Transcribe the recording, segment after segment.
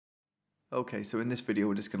Okay, so in this video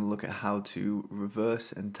we're just going to look at how to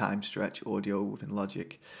reverse and time stretch audio within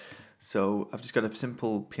Logic. So I've just got a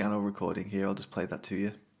simple piano recording here, I'll just play that to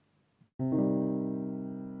you.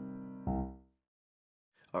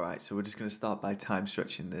 Alright, so we're just going to start by time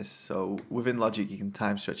stretching this. So within Logic you can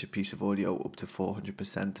time stretch a piece of audio up to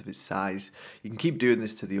 400% of its size. You can keep doing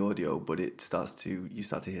this to the audio, but you start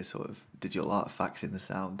to hear sort of digital artifacts in the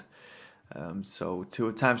sound. So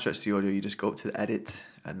to time stretch the audio, you just go up to the edit,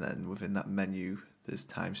 and then within that menu there's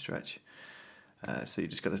time stretch. So you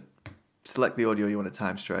just got to select the audio you want to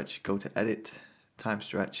time stretch, go to edit, time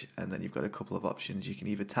stretch, and then you've got a couple of options. You can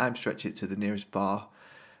either time stretch it to the nearest bar,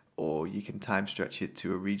 or you can time stretch it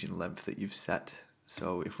to a region length that you've set.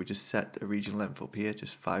 So if we just set a region length up here,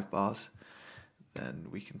 just 5 bars, then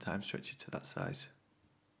we can time stretch it to that size.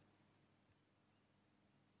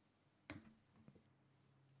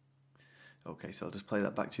 Okay, so I'll just play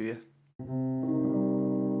that back to you.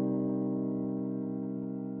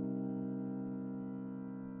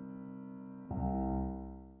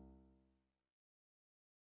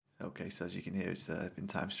 Okay, so as you can hear, it's been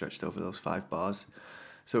time stretched over those 5 bars.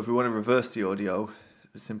 So if we want to reverse the audio,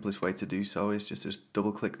 the simplest way to do so is just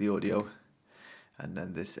double click the audio, and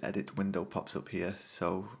then this edit window pops up here.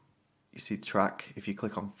 So you see track, if you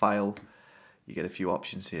click on file, you get a few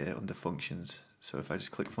options here under functions. So if I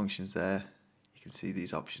just click functions there, you can see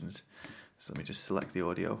these options. So let me just select the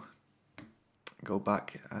audio, go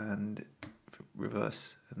back and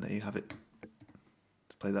reverse, and there you have it.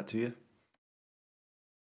 Let's play that to you.